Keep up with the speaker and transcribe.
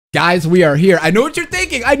Guys, we are here. I know what you're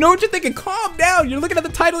thinking. I know what you're thinking. Calm down. You're looking at the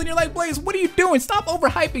title and you're like, Blaze, what are you doing? Stop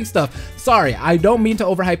overhyping stuff. Sorry, I don't mean to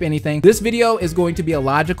overhype anything. This video is going to be a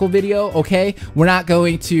logical video, okay? We're not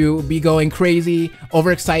going to be going crazy,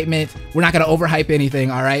 overexcitement. We're not going to overhype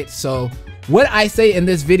anything, all right? So what I say in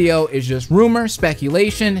this video is just rumor,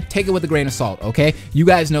 speculation. Take it with a grain of salt, okay? You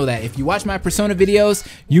guys know that. If you watch my Persona videos,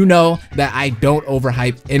 you know that I don't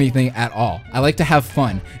overhype anything at all. I like to have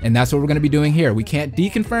fun, and that's what we're gonna be doing here. We can't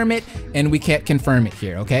deconfirm it, and we can't confirm it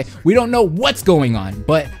here, okay? We don't know what's going on,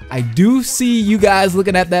 but I do see you guys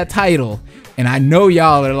looking at that title, and I know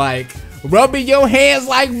y'all are like, rubbing your hands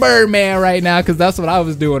like Birdman right now, because that's what I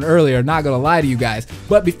was doing earlier, not gonna lie to you guys.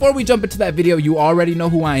 But before we jump into that video, you already know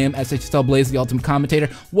who I am, Shsl Blaze, the ultimate commentator.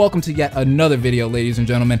 Welcome to yet another video, ladies and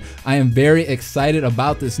gentlemen. I am very excited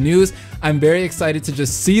about this news. I'm very excited to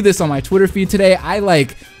just see this on my Twitter feed today. I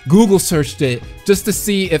like Google searched it just to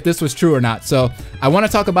see if this was true or not. So I want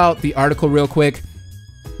to talk about the article real quick,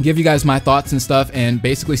 give you guys my thoughts and stuff, and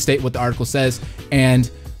basically state what the article says. And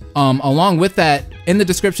along with that, in the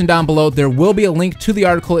description down below, there will be a link to the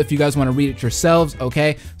article if you guys want to read it yourselves,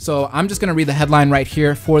 okay? So I'm just going to read the headline right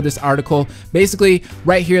here for this article. Basically,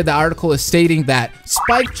 right here, the article is stating that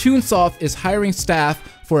Spike Chunsoft is hiring staff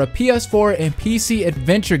for a PS4 and PC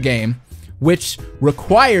adventure game, which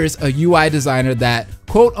requires a UI designer that,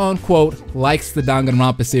 quote unquote, likes the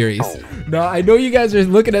Danganronpa series. Now, I know you guys are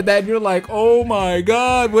looking at that and you're like, oh my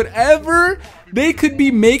god, whatever they could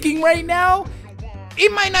be making right now, it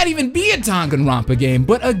might not even be a Danganronpa game,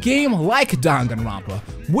 but a game like Danganronpa,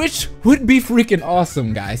 which would be freaking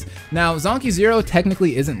awesome, guys. Now, Zonky Zero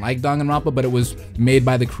technically isn't like Danganronpa, but it was made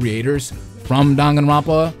by the creators from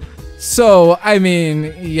Danganronpa. So, I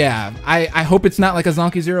mean, yeah, I hope it's not like a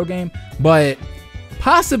Zonky Zero game, but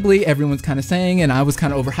possibly everyone's kind of saying, and I was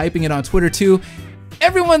kind of overhyping it on Twitter too,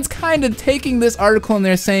 everyone's kind of taking this article and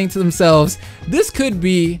they're saying to themselves, this could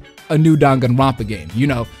be a new Danganronpa game. You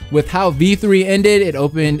know, with how V3 ended,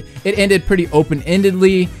 it ended pretty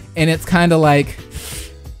open-endedly, and it's kind of like,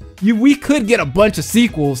 we could get a bunch of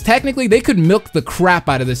sequels. Technically, they could milk the crap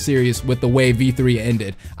out of the series with the way V3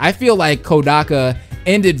 ended. I feel like Kodaka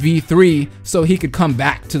ended V3 so he could come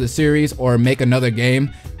back to the series or make another game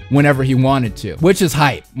whenever he wanted to, which is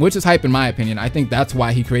hype in my opinion. I think that's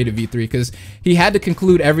why he created V3, because he had to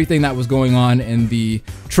conclude everything that was going on in the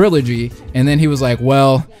trilogy, and then he was like,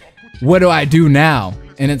 well, what do I do now?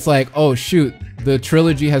 And it's like, oh shoot, the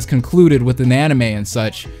trilogy has concluded with an anime and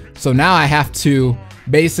such, so now I have to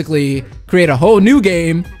basically create a whole new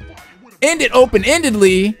game, end it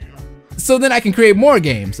open-endedly, so then I can create more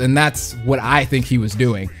games. And that's what I think he was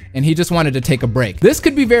doing, and he just wanted to take a break. This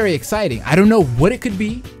could be very exciting. I don't know what it could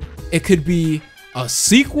be. It could be a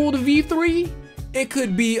sequel to V3. It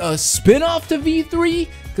could be a spin-off to V3,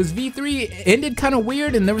 because V3 ended kind of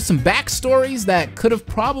weird and there was some backstories that could have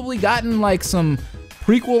probably gotten like some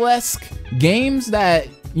prequel-esque games that,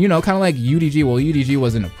 you know, kind of like UDG. Well, UDG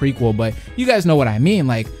wasn't a prequel, but you guys know what I mean.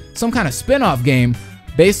 Like some kind of spin-off game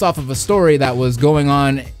based off of a story that was going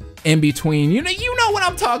on in between. You know what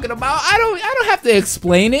I'm talking about. I don't have to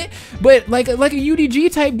explain it, but like a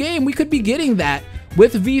UDG type game, we could be getting that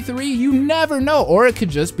with V3. You never know, or it could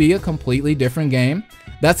just be a completely different game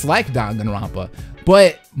that's like Danganronpa.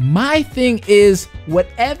 But my thing is,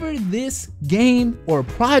 whatever this game or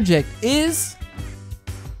project is,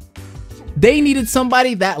 they needed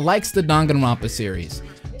somebody that likes the Danganronpa series.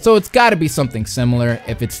 So it's got to be something similar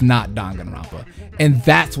if it's not Danganronpa. And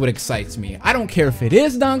that's what excites me. I don't care if it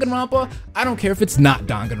is Danganronpa. I don't care if it's not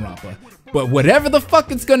Danganronpa. But whatever the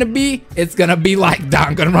fuck it's gonna be like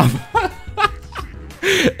Danganronpa.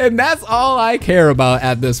 And that's all I care about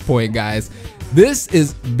at this point, guys. This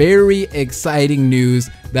is very exciting news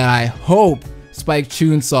that I hope Spike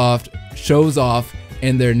Chunsoft shows off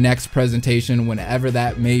in their next presentation, whenever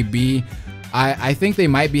that may be. I think they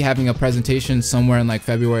might be having a presentation somewhere in like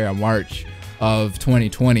February or March of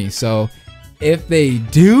 2020. So if they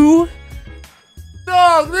do,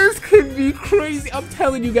 dog, this could be crazy. I'm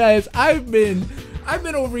telling you guys, I've been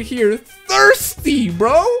over here thirsty,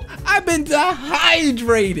 bro. I've been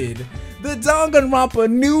dehydrated. The Danganronpa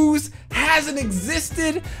news hasn't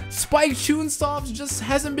existed. Spike Chunsoft just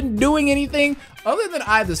hasn't been doing anything other than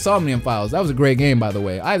the Somnium Files. That was a great game, by the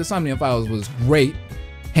way. The Somnium Files was great,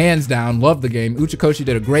 hands down. Loved the game. Uchikoshi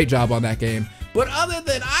did a great job on that game. But other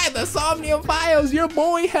than the Somnium Files, your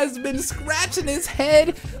boy has been scratching his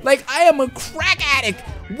head like I am a crack addict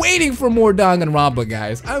waiting for more Danganronpa,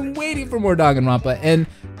 guys. I'm waiting for more Danganronpa. And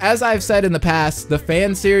as I've said in the past, the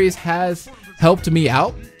fan series has helped me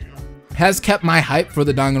out, has kept my hype for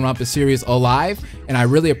the Danganronpa series alive, and I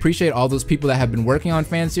really appreciate all those people that have been working on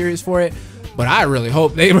fan series for it. but I really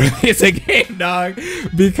hope they release a game, dog,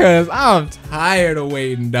 because I'm tired of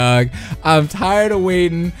waiting, dog. I'm tired of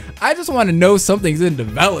waiting. I just want to know something's in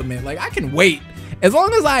development. Like, I can wait. As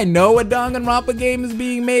long as I know a Danganronpa game is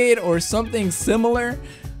being made or something similar,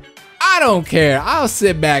 I don't care. I'll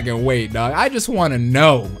sit back and wait, dog. I just want to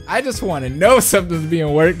know. I just want to know something's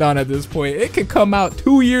being worked on at this point. It could come out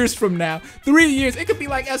 2 years from now, 3 years. It could be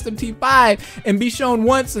like SMT5 and be shown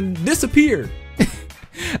once and disappear.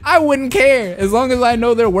 I wouldn't care as long as I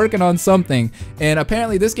know they're working on something. And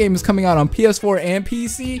apparently this game is coming out on PS4 and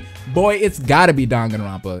PC. Boy, it's gotta be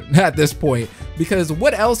Danganronpa at this point, because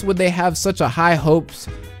what else would they have such a high hopes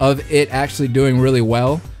of it actually doing really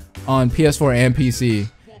well on PS4 and PC?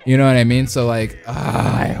 You know what I mean? So like,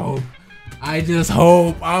 I just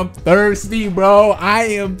hope. I'm thirsty, bro. I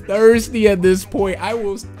am thirsty at this point. I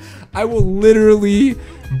will literally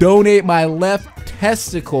donate my left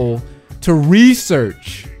testicle to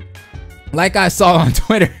research, like I saw on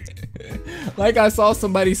Twitter. Like I saw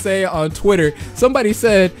somebody say on Twitter. Somebody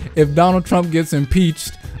said, if Donald Trump gets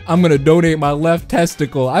impeached, I'm gonna donate my left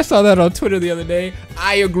testicle. I saw that on Twitter the other day.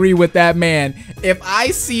 I agree with that man. If I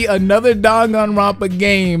see another Danganronpa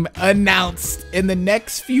game announced in the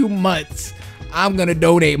next few months, I'm gonna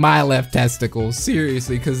donate my left testicle.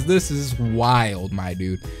 Seriously, because this is wild, my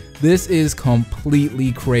dude. This is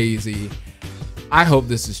completely crazy. I hope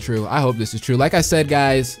this is true. I hope this is true. Like I said,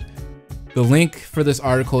 guys, the link for this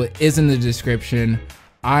article is in the description.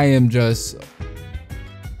 I am just,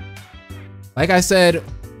 like I said,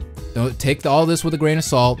 don't take all this with a grain of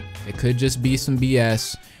salt. It could just be some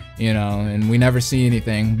BS, you know, and we never see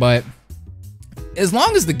anything. But as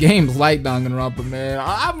long as the game's like Danganronpa, man,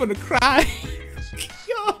 I'm gonna cry.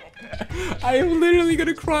 Yo, I am literally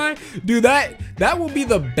gonna cry, dude. That will be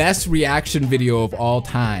the best reaction video of all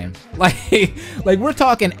time. Like we're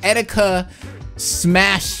talking Etika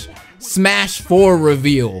Smash 4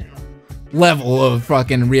 reveal level of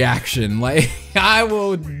fucking reaction. Like, I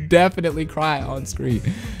will definitely cry on screen,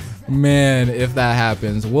 man, if that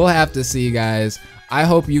happens. We'll have to see, guys. I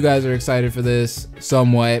hope you guys are excited for this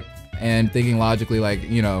somewhat and thinking logically, like,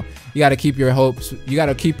 you know, you got to keep your hopes, you got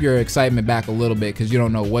to keep your excitement back a little bit, because you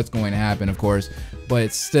don't know what's going to happen, of course.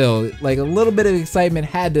 But still, like, a little bit of excitement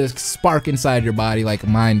had to spark inside your body like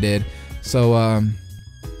mine did. So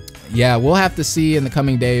yeah, we'll have to see in the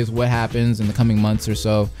coming days what happens in the coming months or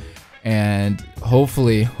so. And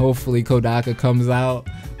hopefully Kodaka comes out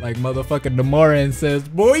like motherfucking Nomura and says,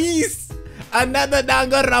 boys, another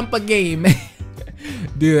Danganronpa game.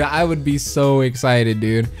 Dude, I would be so excited,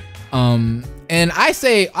 dude. And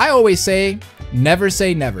I always say, never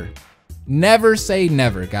say never. Never say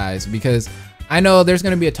never, guys, because I know there's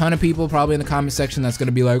gonna be a ton of people probably in the comment section that's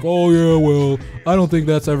gonna be like, oh yeah, well, I don't think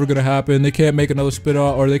that's ever gonna happen. They can't make another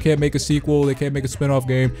spin-off, or they can't make a sequel, they can't make a spin-off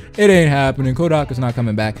game. It ain't happening. Kodaka's not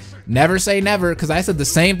coming back. Never say never, because I said the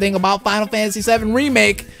same thing about Final Fantasy VII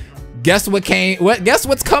Remake. Guess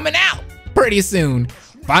what's coming out pretty soon?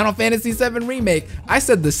 Final Fantasy VII Remake. I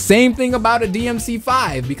said the same thing about a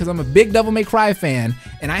DMC5 because I'm a big Devil May Cry fan,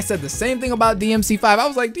 and I said the same thing about DMC5. I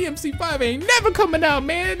was like, DMC5 ain't never coming out,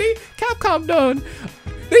 man. Capcom done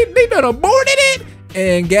aborted it,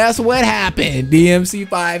 and guess what happened?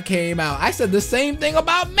 DMC5 came out. I said the same thing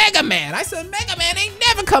about Mega Man. I said Mega Man ain't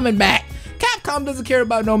never coming back. Capcom doesn't care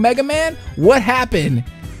about no Mega Man. What happened?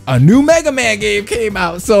 A new Mega Man game came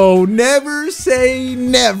out. So never say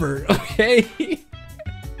never, okay?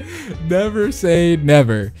 Never say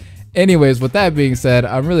never. Anyways, with that being said,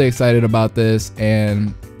 I'm really excited about this,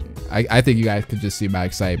 and I think you guys could just see my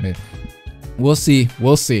excitement. We'll see.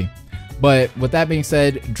 But with that being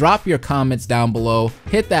said, drop your comments down below.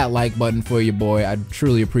 Hit that like button for your boy. I'd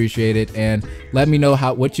truly appreciate it, and let me know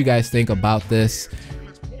what you guys think about this.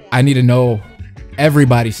 I need to know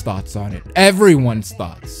everybody's thoughts on it. Everyone's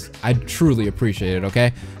thoughts. I'd truly appreciate it,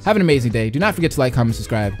 okay? Have an amazing day. Do not forget to like, comment,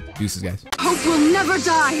 subscribe. Deuces, guys. Hope will never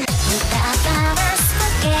die.